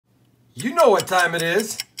You know what time it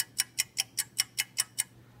is.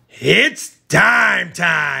 It's dime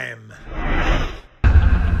time.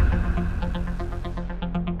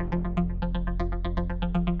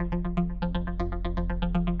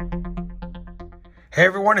 Hey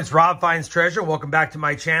everyone, it's RobFindsTreasure. Welcome back to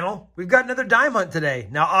my channel. We've got another dime hunt today.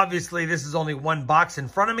 Now obviously this is only one box in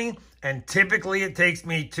front of me, and typically it takes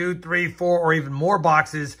me 2, 3, 4, or even more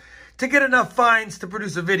boxes to get enough finds to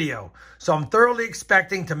produce a video. So I'm thoroughly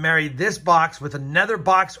expecting to marry this box with another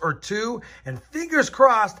box or two, and fingers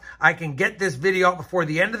crossed I can get this video out before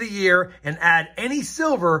the end of the year and add any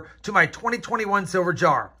silver to my 2021 silver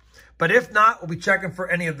jar. But if not, we'll be checking for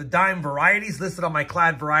any of the dime varieties listed on my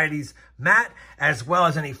Clad Varieties mat, as well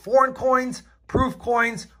as any foreign coins, proof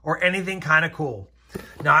coins, or anything kind of cool.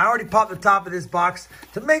 Now, I already popped the top of this box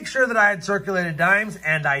to make sure that I had circulated dimes,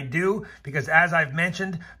 and I do, because as I've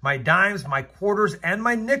mentioned, my dimes, my quarters, and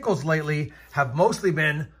my nickels lately have mostly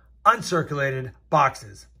been uncirculated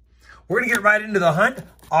boxes. We're going to get right into the hunt.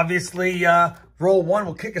 Obviously, roll one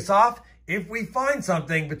will kick us off. If we find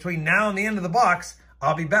something between now and the end of the box,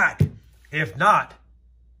 I'll be back. If not,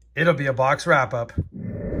 it'll be a box wrap-up.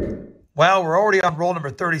 Well, we're already on roll number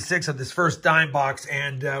 36 of this first dime box,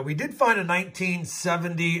 and we did find a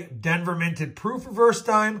 1970 Denver minted proof reverse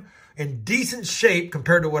dime in decent shape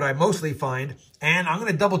compared to what I mostly find. And I'm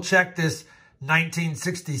going to double check this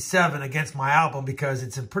 1967 against my album because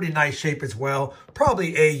it's in pretty nice shape as well.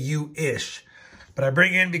 Probably a U-ish. But I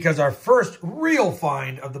bring in because our first real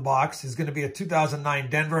find of the box is going to be a 2009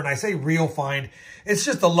 Denver. And I say real find, it's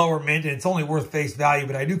just a lower mint and it's only worth face value.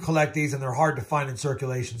 But I do collect these and they're hard to find in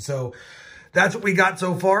circulation. So that's what we got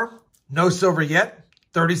so far. No silver yet.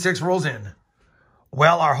 36 rolls in.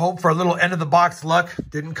 Well, our hope for a little end of the box luck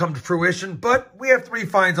didn't come to fruition. But we have 3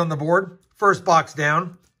 finds on the board. First box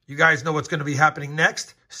down. You guys know what's going to be happening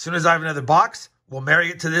next. As soon as I have another box, we'll marry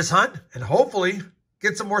it to this hunt and hopefully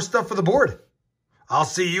get some more stuff for the board. I'll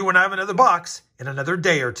see you when I have another box in another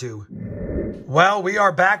day or two. Well, we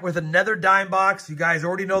are back with another dime box. You guys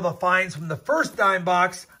already know the finds from the first dime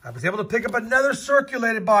box. I was able to pick up another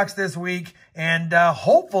circulated box this week, and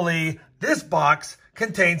hopefully this box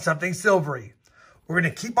contains something silvery. We're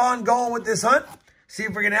going to keep on going with this hunt, see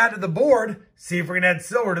if we can add to the board, see if we can add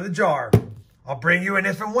silver to the jar. I'll bring you in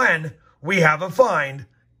if and when we have a find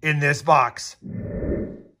in this box.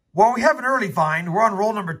 Well, we have an early find. We're on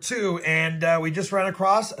roll number 2, and we just ran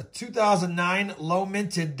across a 2009 low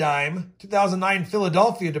minted dime. 2009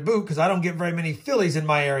 Philadelphia to boot, because I don't get very many Phillies in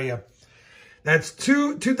my area. That's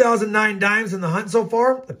 2 2009 dimes in the hunt so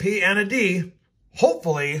far, a P and a D.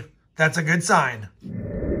 Hopefully, that's a good sign.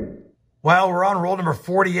 Well, we're on roll number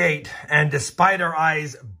 48, and despite our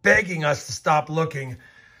eyes begging us to stop looking,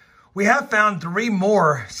 we have found 3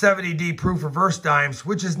 more 70D proof reverse dimes,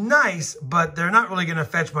 which is nice, but they're not really going to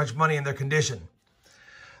fetch much money in their condition.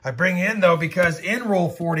 I bring in, though, because in roll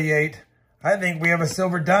 48, I think we have a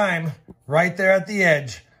silver dime right there at the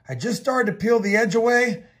edge. I just started to peel the edge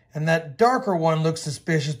away, and that darker one looks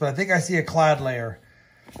suspicious, but I think I see a clad layer.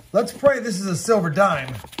 Let's pray this is a silver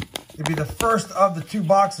dime. It'd be the first of the 2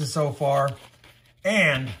 boxes so far,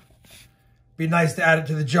 and be nice to add it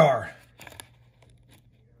to the jar.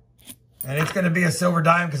 And it's going to be a silver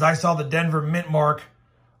dime because I saw the Denver mint mark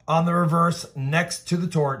on the reverse next to the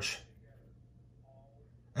torch.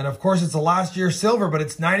 And of course, it's a last year silver, but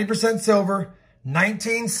it's 90% silver,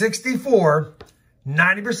 1964,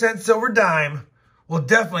 90% silver dime. We'll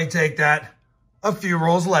definitely take that. A few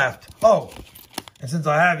rolls left. Oh, and since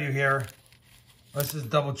I have you here, let's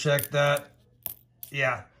just double check that.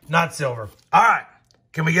 Yeah, not silver. All right,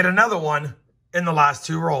 can we get another one in the last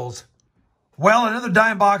 2 rolls? Well, another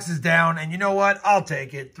dime box is down, and you know what? I'll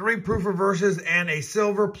take it. 3 proof reverses and a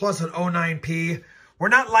silver plus an 09P. We're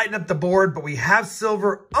not lighting up the board, but we have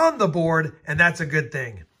silver on the board, and that's a good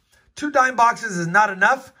thing. 2 dime boxes is not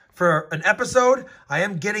enough for an episode. I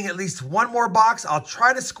am getting at least 1 more box. I'll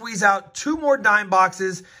try to squeeze out 2 more dime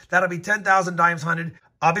boxes. That'll be 10,000 dimes hunted.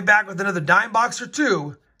 I'll be back with another dime box or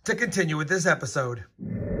 2 to continue with this episode.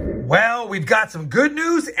 Well, we've got some good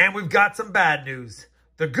news, and we've got some bad news.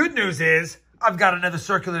 The good news is I've got another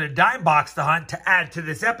circulated dime box to hunt to add to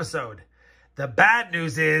this episode. The bad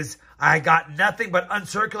news is I got nothing but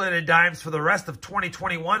uncirculated dimes for the rest of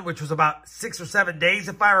 2021, which was about 6 or 7 days,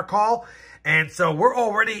 if I recall. And so we're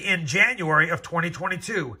already in January of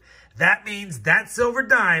 2022. That means that silver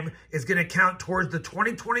dime is going to count towards the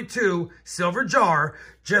 2022 silver jar,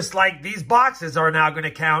 just like these boxes are now going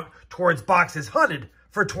to count towards boxes hunted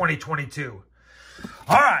for 2022.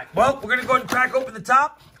 All right, well, we're going to go ahead and crack open the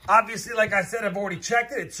top. Obviously, like I said, I've already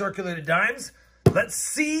checked it. It's circulated dimes. Let's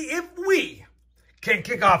see if we can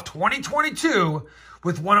kick off 2022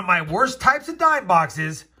 with one of my worst types of dime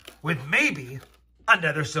boxes with maybe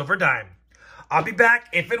another silver dime. I'll be back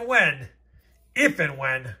if and when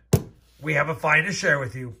we have a find to share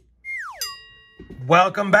with you.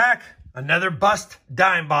 Welcome back. Another bust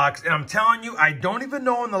dime box. And I'm telling you, I don't even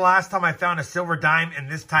know when the last time I found a silver dime in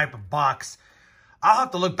this type of box. I'll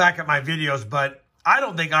have to look back at my videos, but I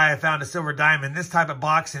don't think I have found a silver dime in this type of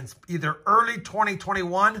box since either early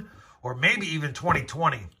 2021 or maybe even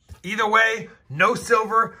 2020. Either way, no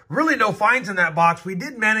silver, really no finds in that box. We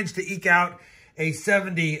did manage to eke out a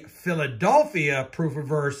 70 Philadelphia proof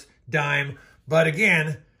reverse dime, but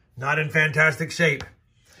again, not in fantastic shape.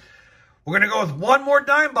 We're going to go with one more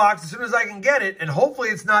dime box as soon as I can get it, and hopefully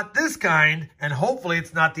it's not this kind, and hopefully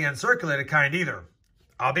it's not the uncirculated kind either.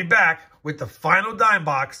 I'll be back with the final dime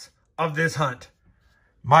box of this hunt.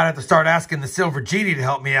 Might have to start asking the Silver Genie to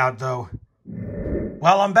help me out, though.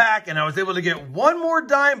 Well, I'm back, and I was able to get one more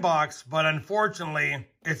dime box, but unfortunately,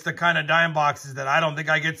 it's the kind of dime boxes that I don't think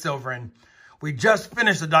I get silver in. We just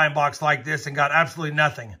finished a dime box like this and got absolutely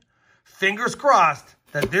nothing. Fingers crossed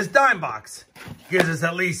that this dime box gives us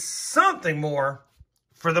at least something more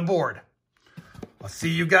for the board. I'll see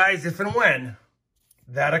you guys if and when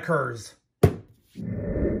that occurs.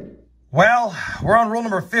 Well, we're on rule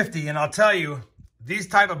number 50, and I'll tell you, these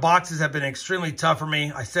type of boxes have been extremely tough for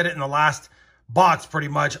me. I said it in the last box pretty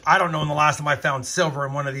much. I don't know when the last time I found silver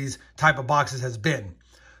in one of these type of boxes has been.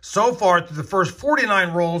 So far, through the first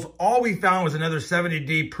 49 rolls, all we found was another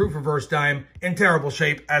 70D proof reverse dime in terrible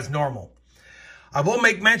shape as normal. I will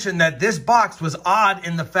make mention that this box was odd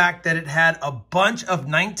in the fact that it had a bunch of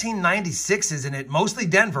 1996s in it, mostly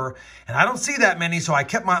Denver, and I don't see that many, so I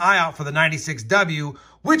kept my eye out for the 96W,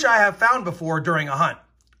 which I have found before during a hunt,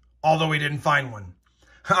 although we didn't find one.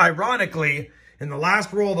 Ironically, in the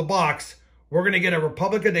last roll of the box, we're going to get a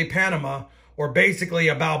República de Panama, or basically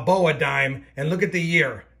a Balboa dime, and look at the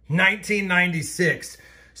year, 1996.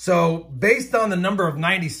 So based on the number of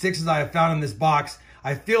 96s I have found in this box,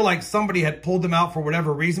 I feel like somebody had pulled them out for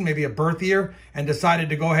whatever reason, maybe a birth year, and decided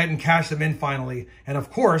to go ahead and cash them in finally. And of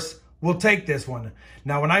course, we'll take this one.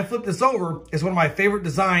 Now, when I flip this over, it's one of my favorite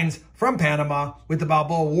designs from Panama with the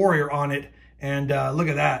Balboa Warrior on it. And look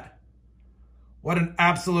at that. What an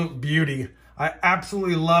absolute beauty. I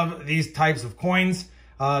absolutely love these types of coins.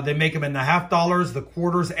 They make them in the half dollars, the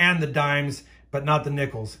quarters, and the dimes, but not the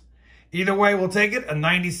nickels. Either way, we'll take it. A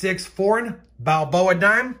 96 foreign Balboa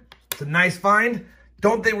dime. It's a nice find.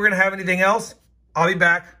 Don't think we're going to have anything else. I'll be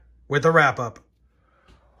back with a wrap-up.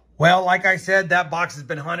 Well, like I said, that box has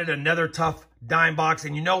been hunted. Another tough dime box.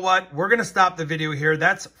 And you know what? We're going to stop the video here.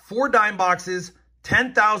 That's 4 dime boxes,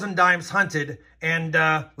 10,000 dimes hunted. And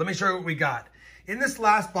let me show you what we got. In this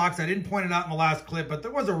last box, I didn't point it out in the last clip, but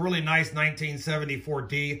there was a really nice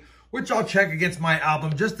 1974D, which I'll check against my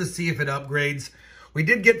album just to see if it upgrades. We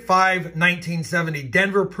did get 5 1970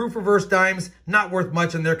 Denver proof reverse dimes, not worth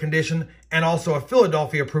much in their condition, and also a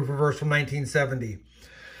Philadelphia proof reverse from 1970.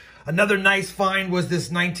 Another nice find was this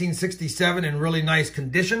 1967 in really nice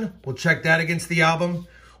condition. We'll check that against the album.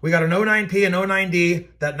 We got an 09P and 09D,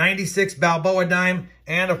 that 96 Balboa dime,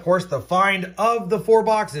 and of course the find of the 4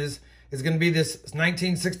 boxes is going to be this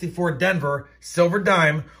 1964 Denver silver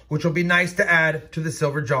dime, which will be nice to add to the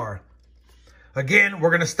silver jar. Again,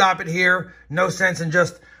 we're going to stop it here. No sense in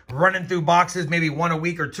just running through boxes, maybe 1 a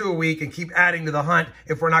week or 2 a week, and keep adding to the hunt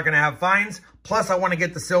if we're not going to have finds. Plus, I want to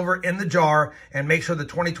get the silver in the jar and make sure the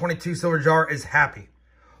 2022 silver jar is happy.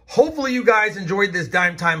 Hopefully, you guys enjoyed this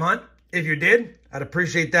dime time hunt. If you did, I'd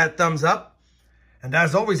appreciate that thumbs up. And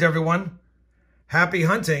as always, everyone, happy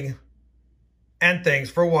hunting, and thanks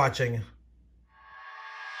for watching.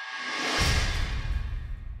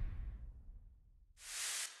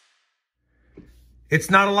 It's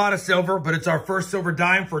not a lot of silver, but it's our first silver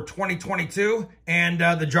dime for 2022. And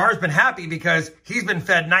the jar's been happy because he's been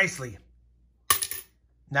fed nicely.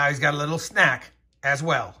 Now he's got a little snack as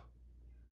well.